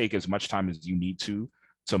can take as much time as you need to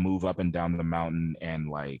move up and down the mountain and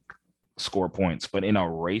like score points. But in a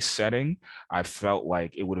race setting, I felt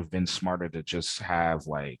like it would have been smarter to just have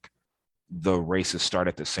like the races start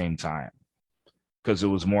at the same time. Because it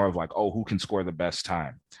was more of like, who can score the best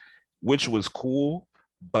time, which was cool,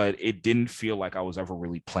 but it didn't feel like I was ever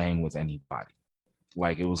really playing with anybody.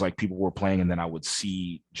 Like it was like people were playing and then I would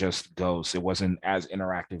see just ghosts. It wasn't as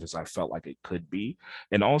interactive as I felt like it could be.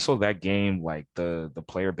 And also that game, like the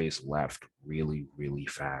player base left really, really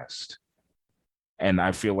fast. And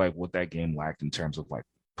I feel like what that game lacked in terms of like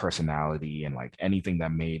personality and like anything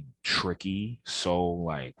that made Tricky so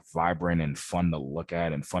like vibrant and fun to look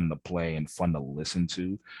at and fun to play and fun to listen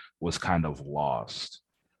to was kind of lost.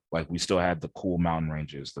 Like we still had the cool mountain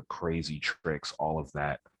ranges, the crazy tricks, all of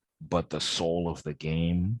that, but the soul of the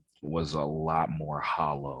game was a lot more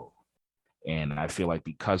hollow. And I feel like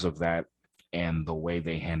because of that and the way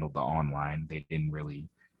they handled the online, they didn't really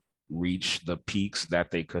reach the peaks that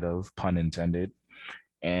they could have, pun intended.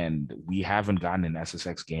 and we haven't gotten an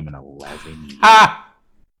SSX game in 11 years. Ha!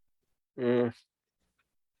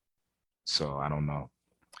 So I don't know.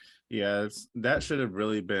 Yeah, that should have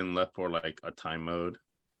really been left for like a time mode,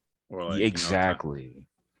 or like exactly.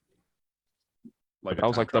 Like that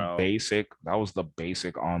was like trial. That was the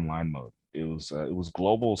basic online mode. It was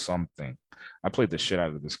global something. I played the shit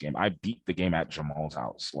out of this game. I beat the game at Jamal's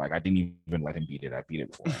house. Like I didn't even let him beat it. I beat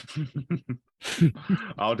it for him.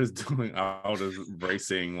 I was just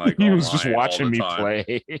racing like he was just watching me time.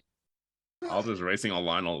 play. I was just racing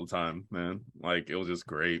online all the time, man. Like it was just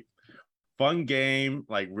great. Fun game,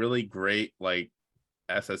 like really great, like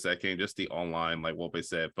SSX game. Just the online, like what they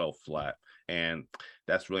said, fell flat. And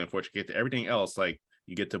that's really unfortunate. Get to everything else, like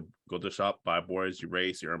you get to go to the shop, buy boards, you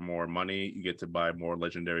race, you earn more money, you get to buy more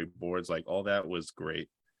legendary boards. Like all that was great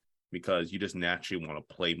because you just naturally want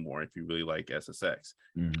to play more if you really like SSX.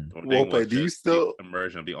 Wope, do you still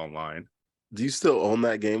immersion of the online? Do you still own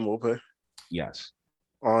that game, Wope? Yes.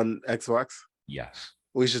 On Xbox? Yes.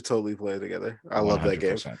 We should totally play it together. I love that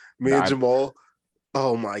game. 100%. Me and Jamal.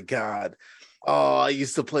 Oh my god. Oh, I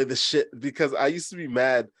used to play the shit because I used to be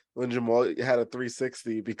mad when Jamal had a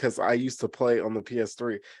 360 because I used to play on the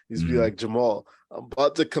PS3. He used to be like, Jamal, I'm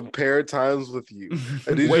about to compare times with you.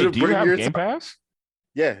 Wait, do you have Game Pass?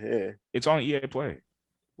 Yeah. It's on EA Play.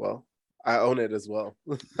 Well, I own it as well.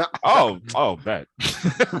 oh, bet.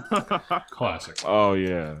 Classic. Oh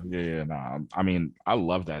yeah. Nah, I mean, I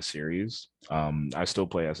love that series. I still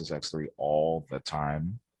play SSX3 all the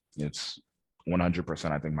time. It's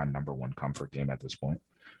 100%, I think, my number one comfort game at this point.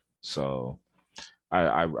 So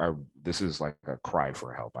I this is like a cry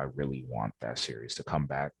for help. I really want that series to come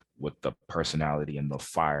back with the personality and the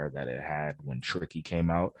fire that it had when Tricky came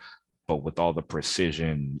out, but with all the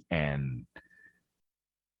precision and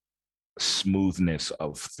smoothness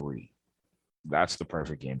of 3. That's the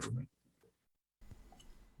perfect game for me.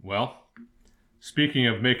 Well, speaking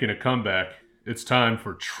of making a comeback, it's time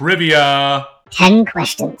for trivia. 10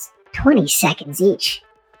 questions, 20 seconds each.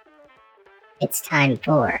 It's time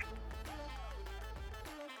for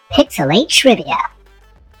Pixelate Trivia.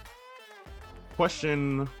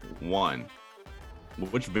 Question 1.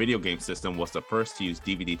 Which video game system was the first to use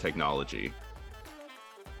DVD technology?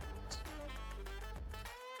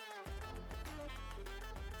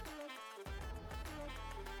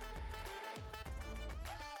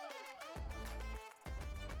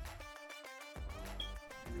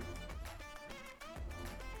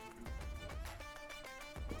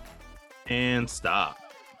 And stop.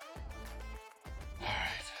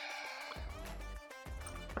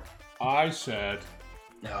 I said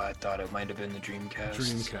No, I thought it might have been the Dreamcast.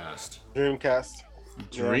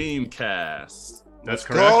 Dreamcast. That's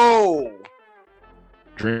correct. Go!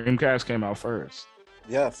 Dreamcast came out first.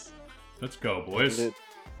 Yes. Let's go, boys.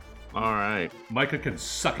 All right. Micah can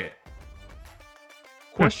suck it.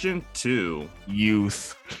 Question 2.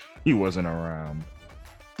 Youth. He wasn't around.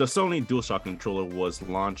 The Sony DualShock controller was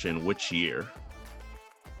launched in which year?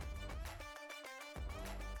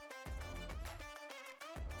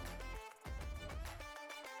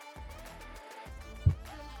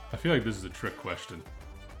 I feel like this is a trick question.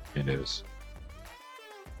 It is.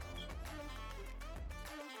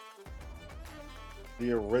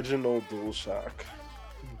 The original DualShock.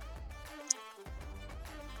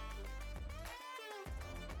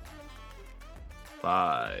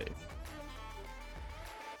 Five.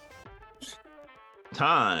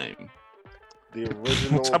 Time. The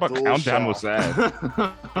original What type of DualShock countdown was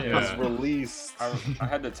that? was released I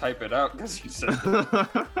had to type it out because you said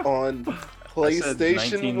on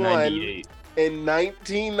PlayStation 1 in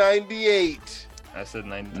 1998. I said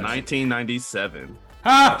 1997.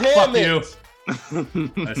 Ah, Damn fuck it!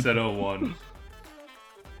 you. I said 01.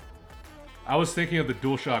 I was thinking of the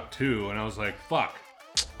DualShock 2, and I was like, fuck.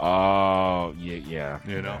 Oh, yeah.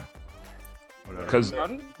 You know? Whatever. Because,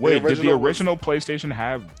 wait, did the original PlayStation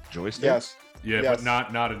have joysticks? Yes. Yeah, Yes.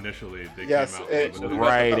 but not initially. They Yes, came out it- with it.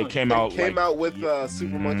 Right, it came out with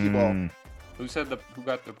Super Monkey Ball. who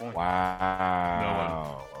got the point?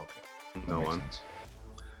 Wow. Okay. No Makes one. sense.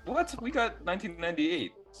 What? We got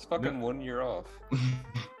 1998. It's fucking 1 year off.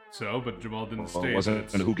 So, but Jamal didn't Well, state. it wasn't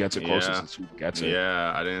that who gets it closest, Yeah. it's who gets it.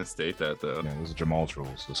 Yeah, I didn't state that though. Yeah, those are Jamal's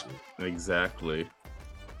rules this week. Exactly.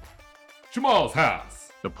 Jamal's house.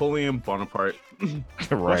 Napoleon Bonaparte.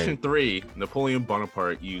 Question Right. 3. Napoleon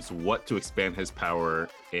Bonaparte used what to expand his power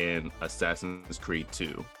in Assassin's Creed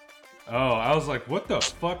 2? Oh, I was like, what the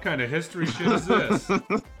fuck kind of history shit is this?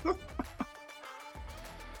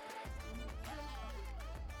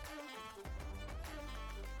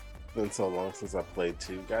 Been so long since I played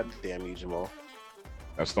 2. God damn you, Jamal.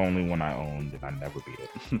 That's the only one I owned, and I never beat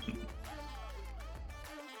it.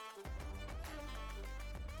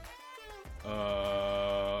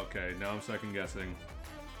 Now I'm second guessing.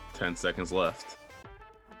 10 seconds left.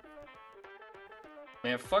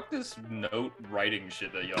 Man, fuck this note writing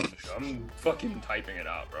shit that y'all do. I'm fucking typing it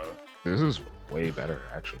out, bro. This is way better,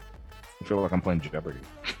 actually. I feel like I'm playing Jeopardy.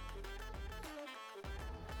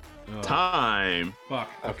 Oh, Time. fuck.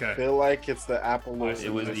 Okay. I feel like it's the apple. I Of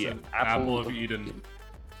It was I the said apple of Eden.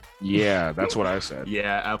 Yeah, that's what I said.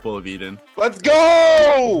 Yeah, Apple of Eden. Let's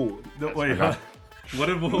go! No, wait, okay. what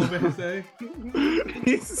did Wolfman say?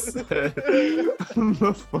 He said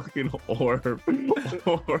the fucking orb. Or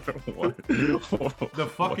what? The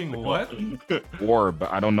fucking what? Orb.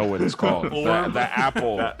 I don't know what it's called. Orb? The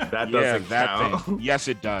apple. That yeah, doesn't that count. thing. Yes,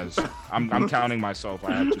 it does. I'm counting myself.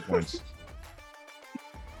 I have 2 points.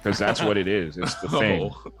 Because that's what it is. It's the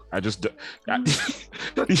thing. Oh. I just.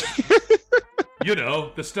 You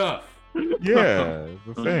know, the stuff. Yeah,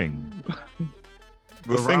 the thing.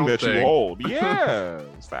 The thing round that you thing. hold. Yeah,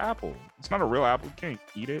 it's the apple. It's not a real apple. You can't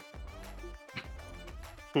eat it.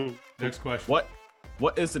 Next question.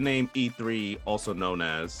 What is the name E3 also known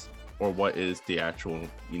as? Or what is the actual,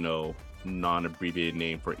 non-abbreviated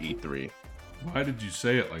name for E3? Why did you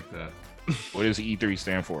say it like that? What does E3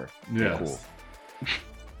 stand for? Yes. Cool.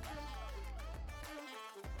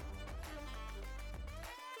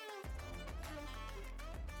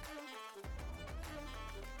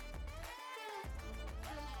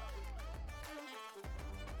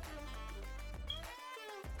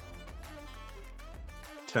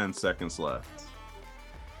 10 seconds left.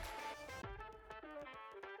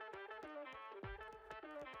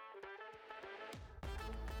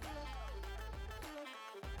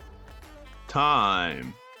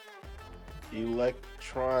 Time.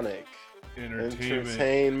 Electronic Entertainment.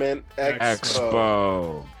 Entertainment Expo.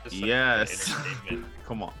 Expo. Just like Yes. entertainment.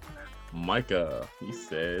 Come on. Micah, you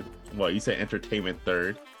said entertainment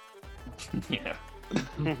third. Yeah.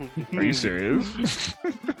 Are you serious?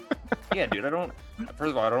 Yeah, dude.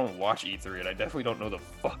 First of all, I don't watch E3, and I definitely don't know the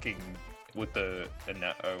fucking what the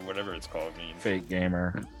whatever it's called means. Fake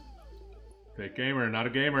gamer. Fake gamer, not a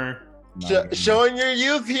gamer. Showing your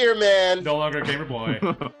youth here, man. No longer a gamer boy.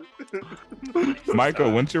 Micah,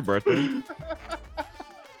 when's your birthday?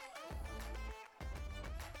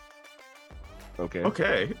 Okay.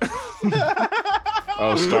 Okay.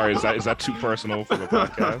 Oh, sorry. Is that too personal for the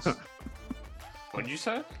podcast? What'd you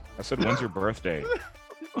say? I said, when's your birthday?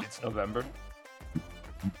 It's November.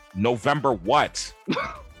 November what?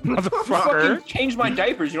 Fucking Motherfucker. change my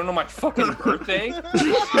diapers. You don't know my fucking birthday?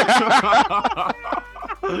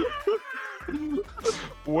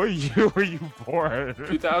 What year were you born?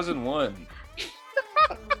 2001.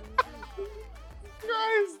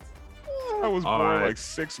 I was All born right. like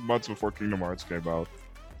 6 months before Kingdom Hearts came out.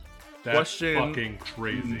 That's Question fucking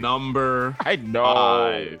crazy. Number I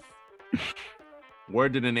know. 5. Where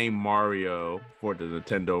did the name Mario for the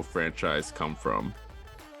Nintendo franchise come from?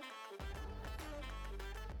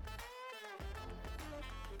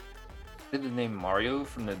 Did the name Mario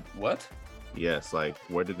from the what? Yes,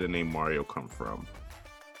 where did the name Mario come from?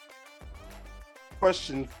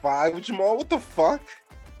 Question 5, Jamal. What the fuck?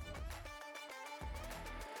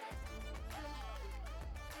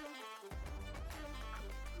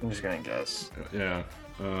 I'm just gonna guess. Yeah.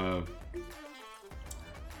 How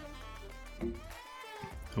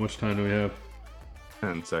much time do we have?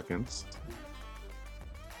 10 seconds.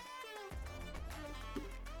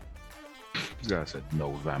 You guys said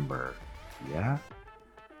November. Yeah?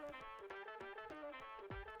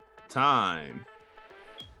 Time.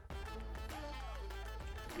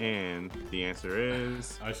 And the answer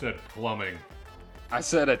is I said plumbing. I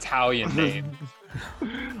said Italian name.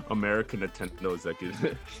 American Nintendo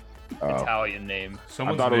executive. Italian name. I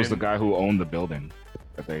Someone's thought it was the name- guy who owned the building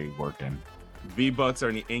that they worked in. V-Bucks are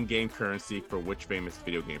an in-game currency for which famous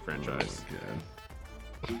video game franchise?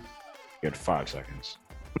 You had 5 seconds.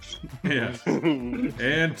 Yeah.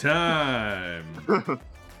 And time.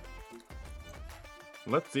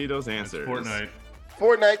 Let's see those It's answers. Fortnite.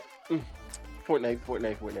 Fortnite.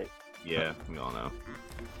 Fortnite. Yeah, we all know.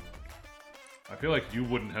 I feel like you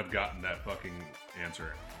wouldn't have gotten that fucking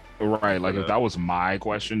answer. Right, like if that was my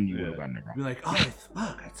question, you would have Yeah. gotten it wrong. Be like, oh, it's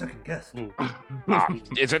fuck. I second guessed.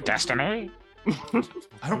 Is it Destiny?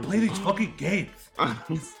 I don't play these fucking games.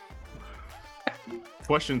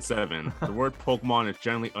 Question 7. The word Pokemon is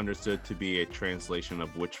generally understood to be a translation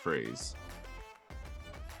of which phrase?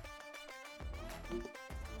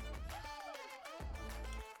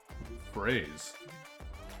 Phrase.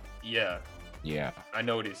 Yeah, Yeah. I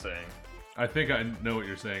know what he's saying. I think I know what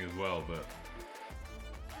you're saying as well, but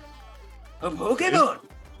A Pokemon.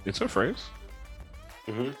 It's a phrase.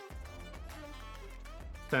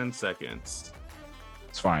 10 seconds.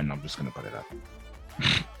 It's fine. I'm just going to put it up.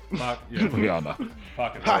 Yeah, We all know.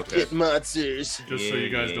 pocket Pocket monsters. monsters. Just so you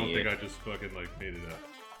guys don't Yeah. think I just fucking like made it up.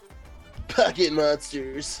 Pocket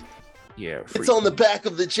monsters. Yeah. It's on the back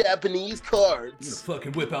of the Japanese I'm gonna cards.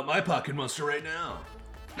 fucking whip out my pocket monster right now.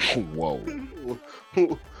 Whoa.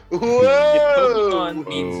 Whoa! Pokemon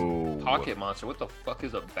means Whoa. pocket monster. What the fuck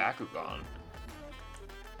is a Bakugan?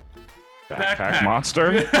 Backpack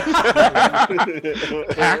monster.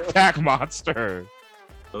 Backpack monster.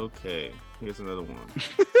 Okay, here's another one.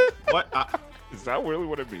 What? Is that really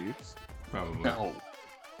what it means? Probably. No.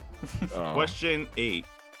 Question 8.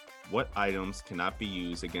 What items cannot be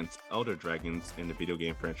used against Elder Dragons in the video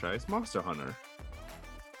game franchise Monster Hunter?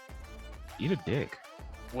 Eat a dick.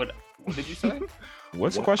 What did you say?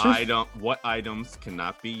 What's the question? What items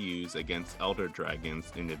cannot be used against Elder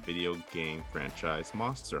Dragons in the video game franchise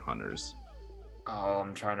Monster Hunters? Oh,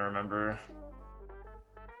 I'm trying to remember.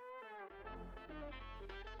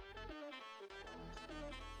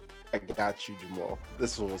 I got you, Jamal.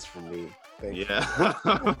 This one was for me. Thank you. Yeah.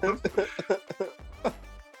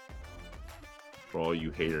 For all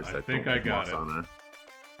you haters I that think don't I like got Monster it. Hunter.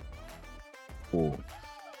 Cool.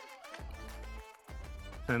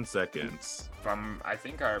 10 seconds. I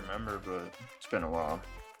think I remember, but it's been a while.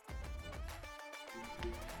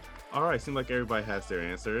 All right, seems like everybody has their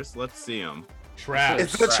answers. Let's see them. Trap.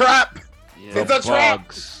 It's a trap. Yeah. It's a trap.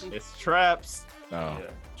 Bugs. It's traps. Oh, Yeah,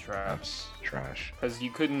 traps. that's trash. Because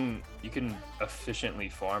you couldn't efficiently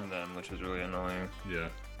farm them, which was really annoying. Yeah.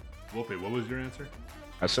 Wolfie, what was your answer?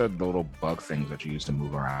 I said the little bug things that you use to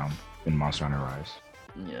move around in Monster Hunter Rise.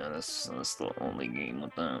 Yeah, that's the only game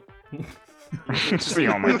with that. It's the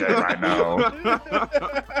only game I know.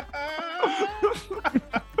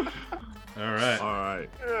 All right. All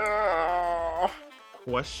right.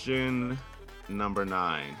 Question number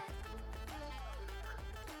 9.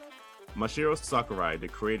 Masahiro Sakurai, the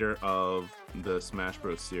creator of the Smash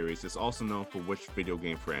Bros. Series, is also known for which video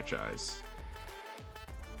game franchise?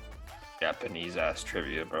 Japanese ass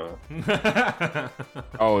trivia, bro.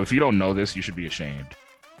 Oh, if you don't know this, you should be ashamed.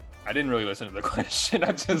 I didn't really listen to the question.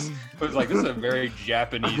 I just was like, this is a very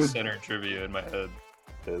Japanese centered trivia in my head.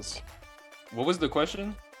 What was the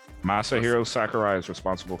question? Masahiro Sakurai is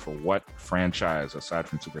responsible for what franchise aside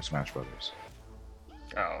from Super Smash Brothers?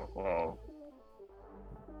 Oh, well.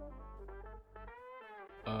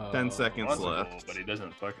 10 seconds Possible, left. but he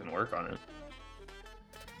doesn't fucking work on it.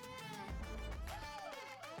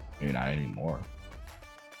 Maybe not anymore.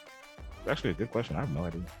 It's actually a good question. I have no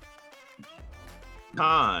idea.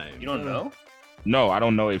 Time. You don't know? No, I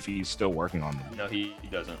don't know if he's still working on them. No, he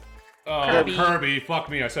doesn't. Oh, Kirby. Kirby. Fuck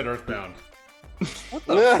me. I said Earthbound. What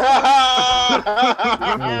the?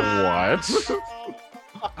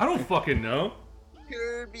 What? I don't fucking know.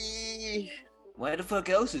 Kirby, Why the fuck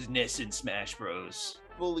else is Ness in Smash Bros?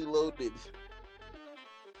 fully loaded.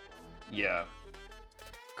 Yeah.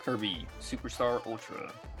 Kirby Superstar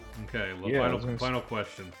Ultra. Okay. Yeah, Final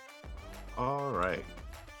question. All right.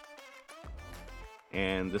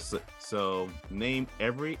 And so name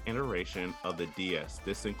every iteration of the DS.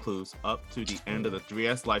 This includes up to the end of the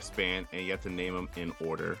 3DS lifespan, and you have to name them in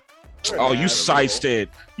order. Oh, you sized it.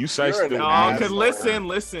 You sized You're it. an Oh, asshole.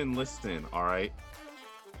 listen. All right.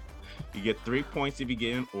 You get 3 points if you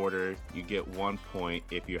get in order. You get 1 point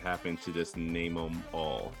if you happen to just name them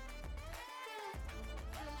all.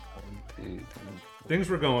 Things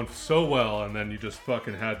were going so well, and then you just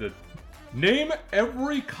fucking had to name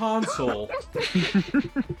every console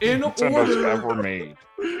in Nintendo's order, ever made.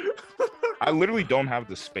 I literally don't have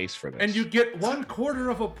the space for this. and you get 1/4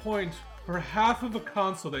 of a point for half of a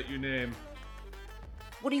console that you name.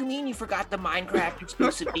 What do you mean you forgot the Minecraft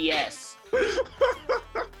exclusive DS?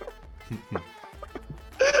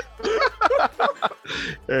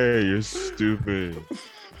 Hey, you're stupid.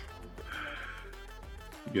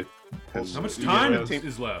 You get 10, How much you time get-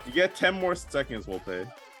 is left? You get 10 more seconds, Wolpe.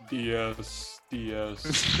 DS.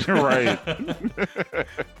 Right.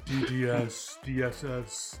 DDS,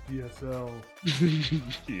 DSS, DSL.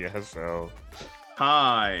 Yeah, so.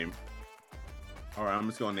 Time. All right, I'm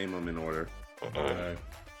just gonna name them in order. Okay.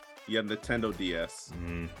 You have Nintendo DS,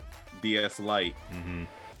 Mm-hmm. DS Lite, Mm-hmm.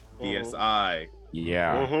 DSi,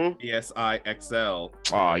 Yeah. Mm-hmm. DSi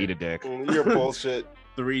XL, Oh, eat a dick. You're bullshit.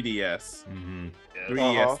 3DS, Mm-hmm.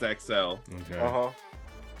 3DS XL, Okay. Uh-huh.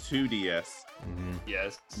 2DS, Mm-hmm.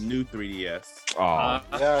 Yes. new 3DS, Oh,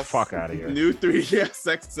 Yes. fuck out of here. new 3DS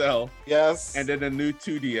XL, Yes. and then a new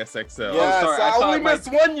 2DS XL. Yes. sorry, I I only thought my-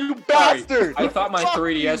 missed one, you bastard. I thought my Fuck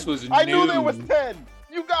 3DS you. was new. I knew there was 10.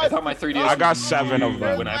 You guys. I thought my 3DS. I got was 7 of new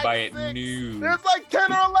them. when I There's buy like it 6. new. There's like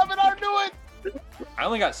 10 or 11. I knew it. I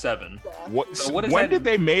only got 7. What? So what is when that- did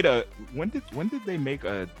they make a? When did they make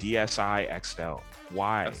a DSi XL?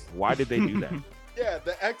 Why? Why did they do that? Yeah,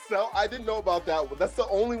 the XL. I didn't know about that one. That's the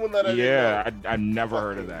only one that I didn't know. I've never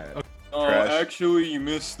heard of that. Oh, Trash. actually, you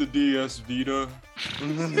missed the DS Vita.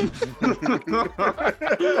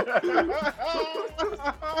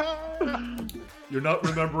 You're not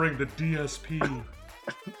remembering the DSP.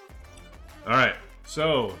 All right.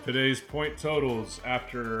 So today's point totals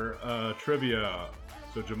after trivia.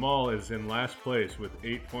 So Jamal is in last place with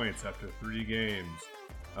 8 points after 3 games.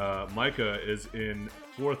 Micah is in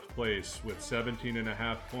 4th place with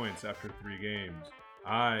 17.5 points after 3 games.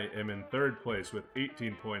 I am in 3rd place with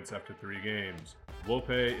 18 points after 3 games. Lope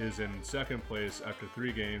is in 2nd place after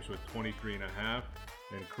 3 games with 23.5.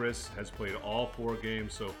 And Chris has played all 4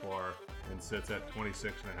 games so far and sits at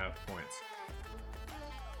 26.5 points.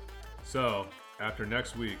 So, after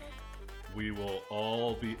next week, we will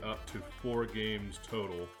all be up to 4 games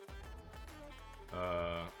total.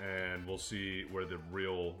 And we'll see where the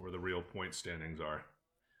real point standings are.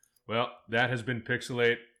 Well, that has been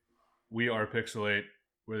Pixelate. We are Pixelate,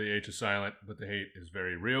 where the H is silent, but the hate is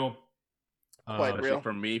very real. Quite real.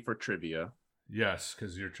 For me, for trivia. Yes,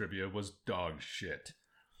 because your trivia was dog shit.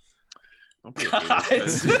 Don't be a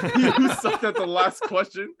hater. You sucked at the last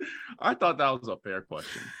question. I thought that was a fair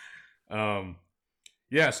question.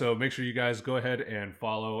 Yeah, so make sure you guys go ahead and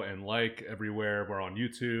follow and like everywhere. We're on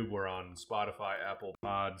YouTube, we're on Spotify, Apple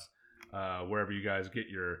Pods, wherever you guys get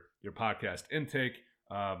your podcast intake.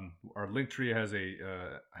 Our Linktree has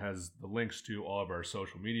the links to all of our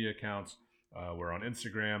social media accounts. We're on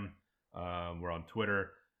Instagram, we're on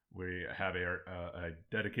Twitter. We have a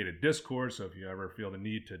dedicated Discord, so if you ever feel the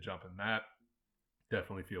need to jump in that,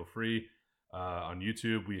 definitely feel free. On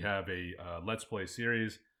YouTube, we have a Let's Play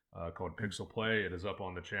series called Pixel Play. It is up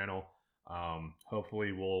on the channel.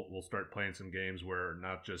 Hopefully, we'll start playing some games where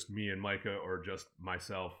not just me and Micah or just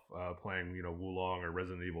myself playing, Wulong or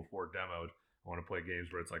Resident Evil 4 demoed. I want to play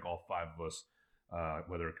games where it's like all 5 of us,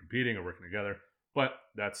 whether competing or working together. But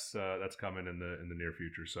that's coming in the near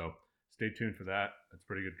future. So stay tuned for that. That's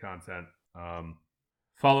pretty good content.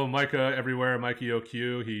 Follow Micah everywhere, Mikey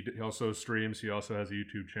OQ. He also streams. He also has a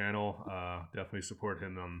YouTube channel. Definitely support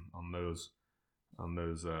him on those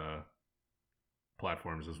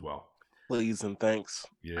platforms as well. Please and thanks.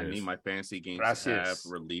 Yes. I need my fantasy games Gracias. to have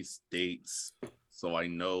release dates so I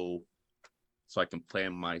know, so I can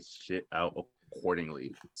plan my shit out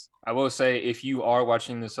accordingly. I will say, if you are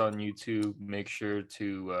watching this on YouTube, make sure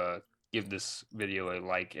to give this video a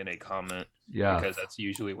like and a comment. Yeah. Because that's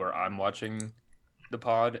usually where I'm watching the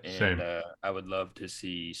pod. Same. And I would love to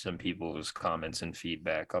see some people's comments and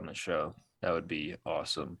feedback on the show. That would be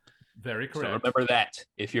awesome. Very correct. So remember that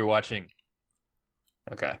if you're watching.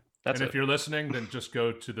 Okay. That's and it. if you're listening, then just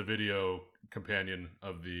go to the video companion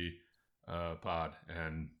of the pod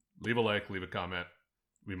and leave a like, leave a comment.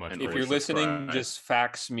 We much If appreciate you're it. listening, just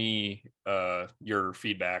fax me your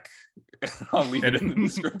feedback. I'll leave it in the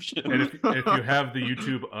description. And if you have the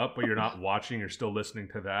YouTube up but you're not watching, you're still listening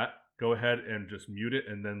to that, go ahead and just mute it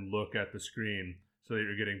and then look at the screen so that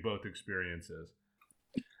you're getting both experiences.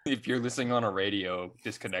 If you're listening on a radio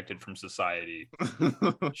disconnected from society,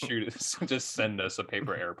 shoot us. Just send us a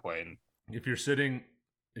paper airplane. If you're sitting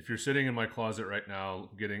in my closet right now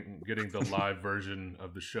getting the live version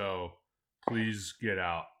of the show, please get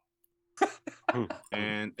out.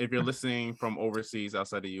 And if you're listening from overseas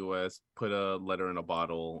outside the US, put a letter in a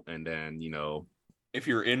bottle and then, If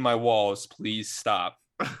you're in my walls, please stop.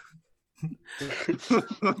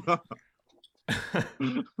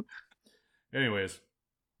 Anyways,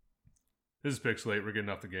 this is Pixelate. We're getting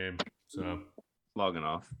off the game. So logging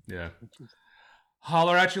off. Yeah.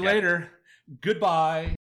 Holler at you later.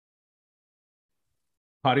 Goodbye.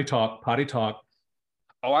 Potty talk.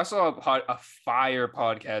 Oh, I saw a fire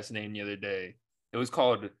podcast name the other day.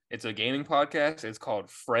 It's a gaming podcast. It's called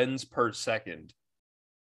Friends Per Second.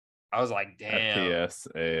 I was like, damn.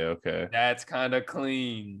 FPSA, okay. That's kind of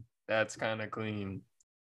clean.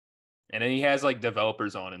 And then he has like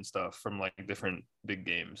developers on and stuff from like different big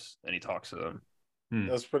games, and he talks to them.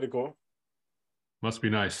 That's pretty cool. Must be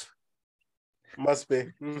nice. Must be.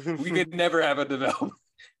 We could never have a developer.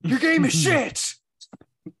 Your game is shit.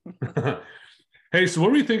 Hey, so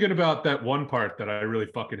what were you thinking about that one part that I really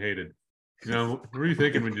fucking hated? What were you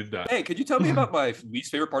thinking when you did that? Hey, could you tell me about my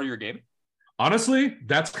least favorite part of your game? Honestly,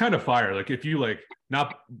 that's kind of fire. Like if you like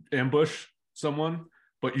not ambush someone,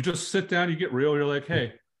 but you just sit down, you get real. You're like,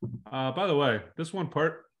 hey, by the way, this one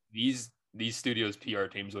part. These studios' PR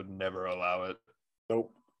teams would never allow it.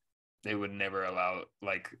 Nope. They would never allow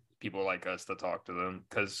like people like us to talk to them,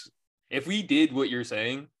 because if we did what you're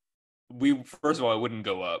saying, we first of all, it wouldn't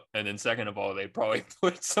go up, and then second of all, they probably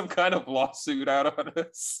put some kind of lawsuit out on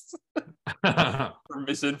us for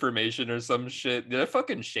misinformation or some shit. They're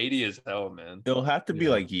fucking shady as hell, man. It'll have to be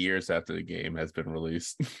Yeah. like years after the game has been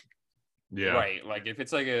released. Yeah. Right. Like if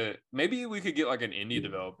it's like maybe we could get like an indie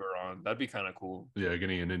developer on. That'd be kind of cool. Yeah,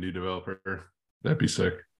 getting an indie developer. That'd be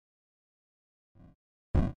sick.